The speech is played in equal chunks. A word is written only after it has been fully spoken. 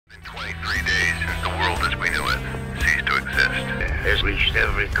has reached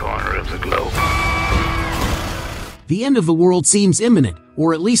every corner of the globe. The end of the world seems imminent,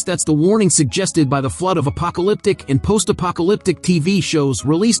 or at least that's the warning suggested by the flood of apocalyptic and post-apocalyptic TV shows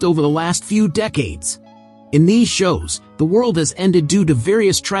released over the last few decades. In these shows, the world has ended due to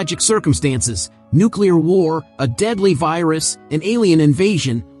various tragic circumstances: nuclear war, a deadly virus, an alien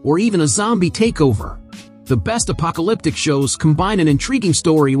invasion, or even a zombie takeover. The best apocalyptic shows combine an intriguing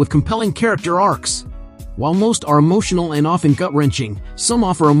story with compelling character arcs. While most are emotional and often gut-wrenching, some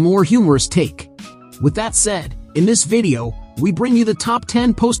offer a more humorous take. With that said, in this video, we bring you the top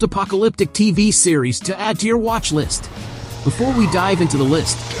 10 post-apocalyptic TV series to add to your watch list. Before we dive into the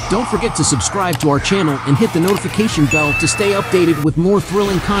list, don't forget to subscribe to our channel and hit the notification bell to stay updated with more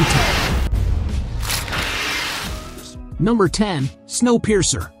thrilling content. Number 10.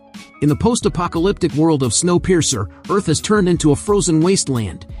 Snowpiercer. In the post-apocalyptic world of Snowpiercer, Earth has turned into a frozen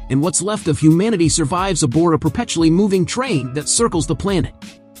wasteland, and what's left of humanity survives aboard a perpetually moving train that circles the planet.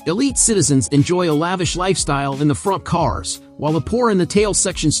 Elite citizens enjoy a lavish lifestyle in the front cars, while the poor in the tail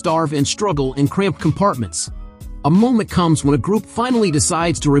section starve and struggle in cramped compartments. A moment comes when a group finally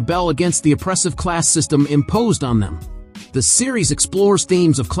decides to rebel against the oppressive class system imposed on them. The series explores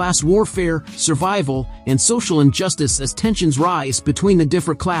themes of class warfare, survival, and social injustice as tensions rise between the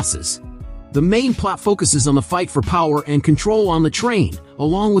different classes. The main plot focuses on the fight for power and control on the train,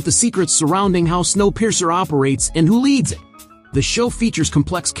 along with the secrets surrounding how Snowpiercer operates and who leads it. The show features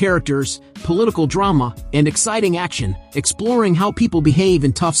complex characters, political drama, and exciting action, exploring how people behave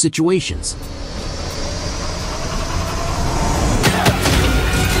in tough situations.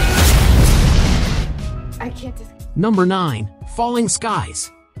 Number 9. Falling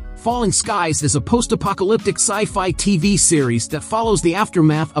Skies. Falling Skies is a post-apocalyptic sci-fi TV series that follows the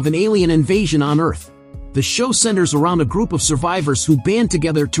aftermath of an alien invasion on Earth. The show centers around a group of survivors who band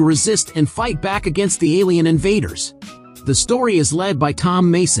together to resist and fight back against the alien invaders. The story is led by Tom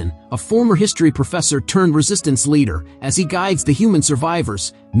Mason, a former history professor turned resistance leader, as he guides the human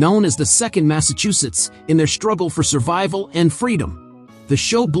survivors, known as the Second Massachusetts, in their struggle for survival and freedom. The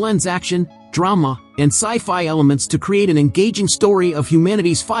show blends action, drama, and sci-fi elements to create an engaging story of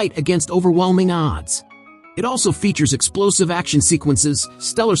humanity's fight against overwhelming odds. It also features explosive action sequences,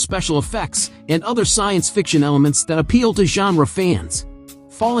 stellar special effects, and other science fiction elements that appeal to genre fans.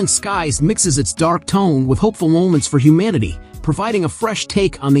 Falling Skies mixes its dark tone with hopeful moments for humanity, providing a fresh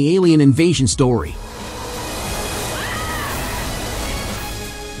take on the alien invasion story.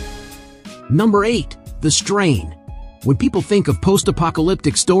 Number 8. The Strain. When people think of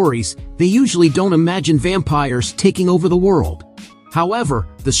post-apocalyptic stories, they usually don't imagine vampires taking over the world. However,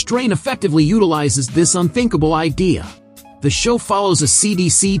 The Strain effectively utilizes this unthinkable idea. The show follows a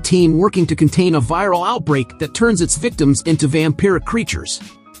CDC team working to contain a viral outbreak that turns its victims into vampiric creatures.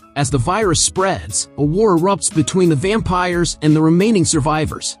 As the virus spreads, a war erupts between the vampires and the remaining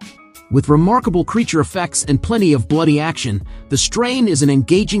survivors. With remarkable creature effects and plenty of bloody action, The Strain is an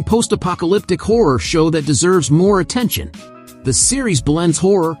engaging post-apocalyptic horror show that deserves more attention. The series blends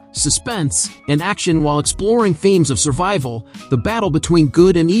horror, suspense, and action while exploring themes of survival, the battle between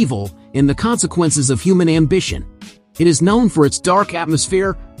good and evil, and the consequences of human ambition. It is known for its dark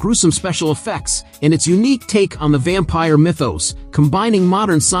atmosphere, gruesome special effects, and its unique take on the vampire mythos, combining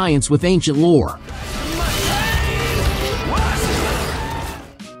modern science with ancient lore.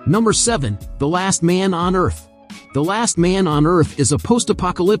 Number 7. The Last Man on Earth. The Last Man on Earth is a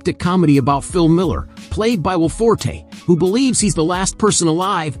post-apocalyptic comedy about Phil Miller, played by Will Forte, who believes he's the last person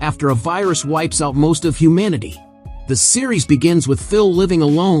alive after a virus wipes out most of humanity. The series begins with Phil living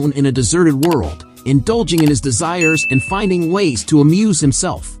alone in a deserted world, indulging in his desires and finding ways to amuse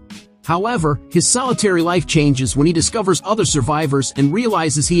himself. However, his solitary life changes when he discovers other survivors and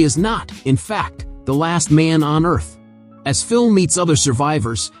realizes he is not, in fact, the last man on Earth. As Phil meets other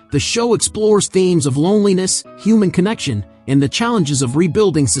survivors, the show explores themes of loneliness, human connection, and the challenges of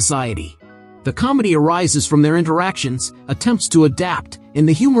rebuilding society. The comedy arises from their interactions, attempts to adapt, and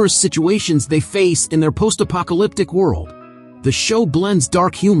the humorous situations they face in their post-apocalyptic world. The show blends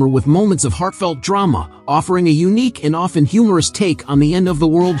dark humor with moments of heartfelt drama, offering a unique and often humorous take on the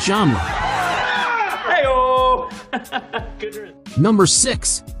end-of-the-world genre. Number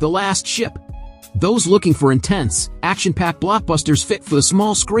 6. The Last Ship. Those looking for intense, action-packed blockbusters fit for the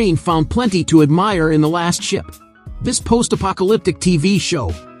small screen found plenty to admire in The Last Ship. This post-apocalyptic TV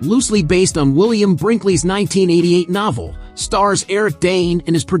show, loosely based on William Brinkley's 1988 novel, stars Eric Dane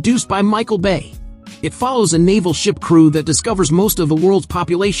and is produced by Michael Bay. It follows a naval ship crew that discovers most of the world's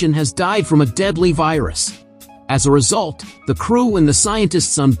population has died from a deadly virus. As a result, the crew and the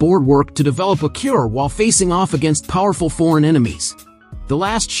scientists on board work to develop a cure while facing off against powerful foreign enemies. The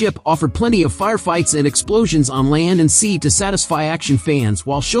Last Ship offered plenty of firefights and explosions on land and sea to satisfy action fans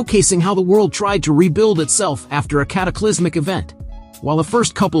while showcasing how the world tried to rebuild itself after a cataclysmic event. While the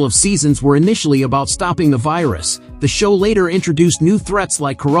first couple of seasons were initially about stopping the virus, the show later introduced new threats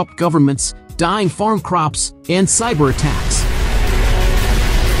like corrupt governments, dying farm crops, and cyber attacks.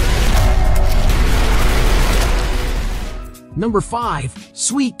 Number 5.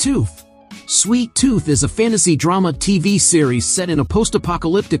 Sweet Tooth. Sweet Tooth is a fantasy drama TV series set in a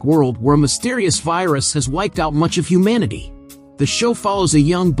post-apocalyptic world where a mysterious virus has wiped out much of humanity. The show follows a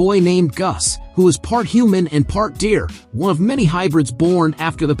young boy named Gus, who is part human and part deer, one of many hybrids born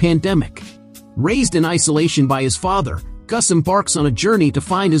after the pandemic. Raised in isolation by his father, Gus embarks on a journey to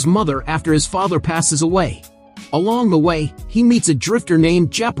find his mother after his father passes away. Along the way, he meets a drifter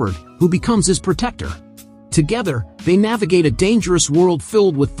named Jeopard, who becomes his protector. Together, they navigate a dangerous world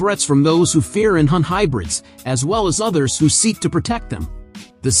filled with threats from those who fear and hunt hybrids, as well as others who seek to protect them.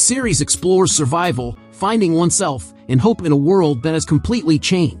 The series explores survival, finding oneself, and hope in a world that has completely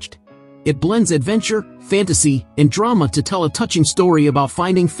changed. It blends adventure, fantasy, and drama to tell a touching story about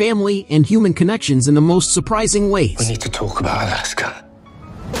finding family and human connections in the most surprising ways. We need to talk about Alaska.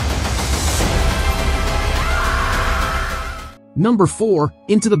 Number 4.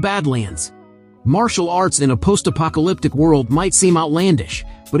 Into the Badlands. Martial arts in a post-apocalyptic world might seem outlandish,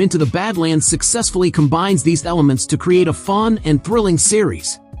 but Into the Badlands successfully combines these elements to create a fun and thrilling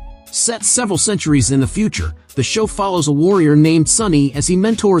series. Set several centuries in the future, the show follows a warrior named Sonny as he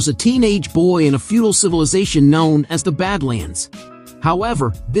mentors a teenage boy in a feudal civilization known as the Badlands.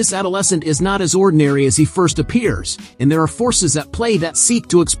 However, this adolescent is not as ordinary as he first appears, and there are forces at play that seek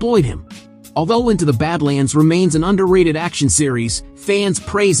to exploit him. Although Into the Badlands remains an underrated action series, fans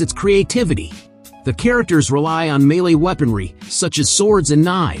praise its creativity. The characters rely on melee weaponry, such as swords and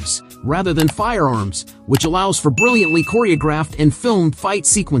knives, rather than firearms, which allows for brilliantly choreographed and filmed fight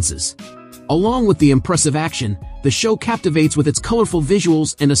sequences. Along with the impressive action, the show captivates with its colorful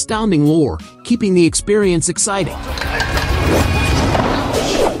visuals and astounding lore, keeping the experience exciting.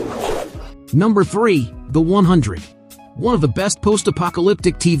 Number 3. The 100. One of the best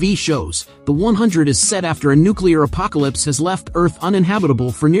post-apocalyptic TV shows, The 100 is set after a nuclear apocalypse has left Earth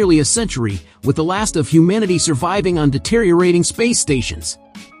uninhabitable for nearly a century, with the last of humanity surviving on deteriorating space stations.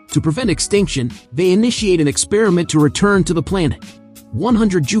 To prevent extinction, they initiate an experiment to return to the planet.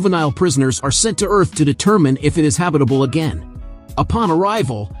 100 juvenile prisoners are sent to Earth to determine if it is habitable again. Upon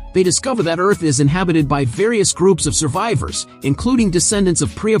arrival, they discover that Earth is inhabited by various groups of survivors, including descendants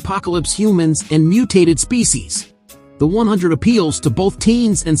of pre-apocalypse humans and mutated species. The 100 appeals to both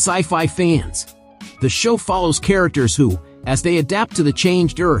teens and sci-fi fans. The show follows characters who, as they adapt to the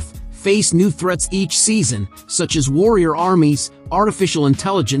changed Earth, face new threats each season, such as warrior armies, artificial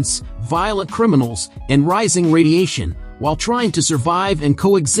intelligence, violent criminals, and rising radiation, while trying to survive and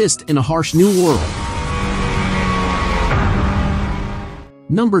coexist in a harsh new world.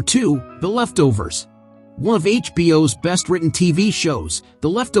 Number 2. The Leftovers. One of HBO's best-written TV shows, The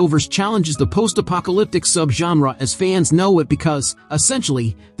Leftovers challenges the post-apocalyptic subgenre as fans know it because,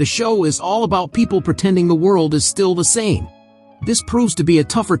 essentially, the show is all about people pretending the world is still the same. This proves to be a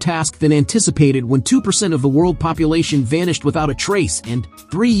tougher task than anticipated when 2% of the world population vanished without a trace and,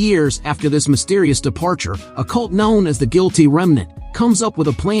 3 years after this mysterious departure, a cult known as the Guilty Remnant comes up with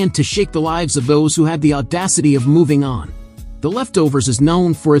a plan to shake the lives of those who had the audacity of moving on. The Leftovers is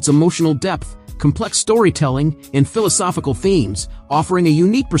known for its emotional depth, complex storytelling, and philosophical themes, offering a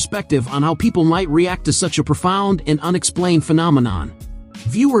unique perspective on how people might react to such a profound and unexplained phenomenon.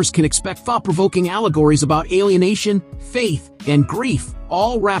 Viewers can expect thought-provoking allegories about alienation, faith, and grief,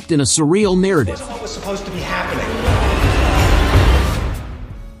 all wrapped in a surreal narrative. What was supposed to be happening?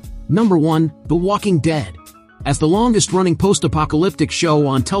 Number 1. The Walking Dead. As the longest-running post-apocalyptic show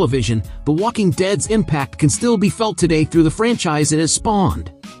on television, The Walking Dead's impact can still be felt today through the franchise it has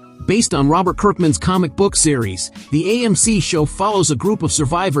spawned. Based on Robert Kirkman's comic book series, the AMC show follows a group of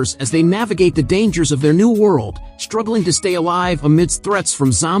survivors as they navigate the dangers of their new world, struggling to stay alive amidst threats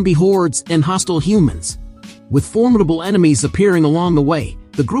from zombie hordes and hostile humans. With formidable enemies appearing along the way,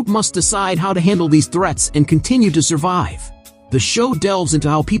 the group must decide how to handle these threats and continue to survive. The show delves into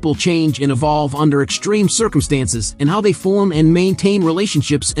how people change and evolve under extreme circumstances and how they form and maintain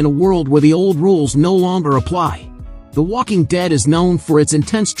relationships in a world where the old rules no longer apply. The Walking Dead is known for its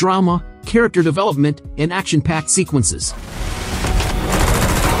intense drama, character development, and action-packed sequences.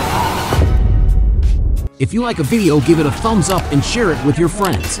 If you like a video, give it a thumbs up and share it with your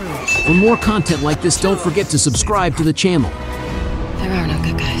friends. For more content like this, don't forget to subscribe to the channel. There are no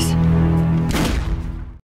good guys.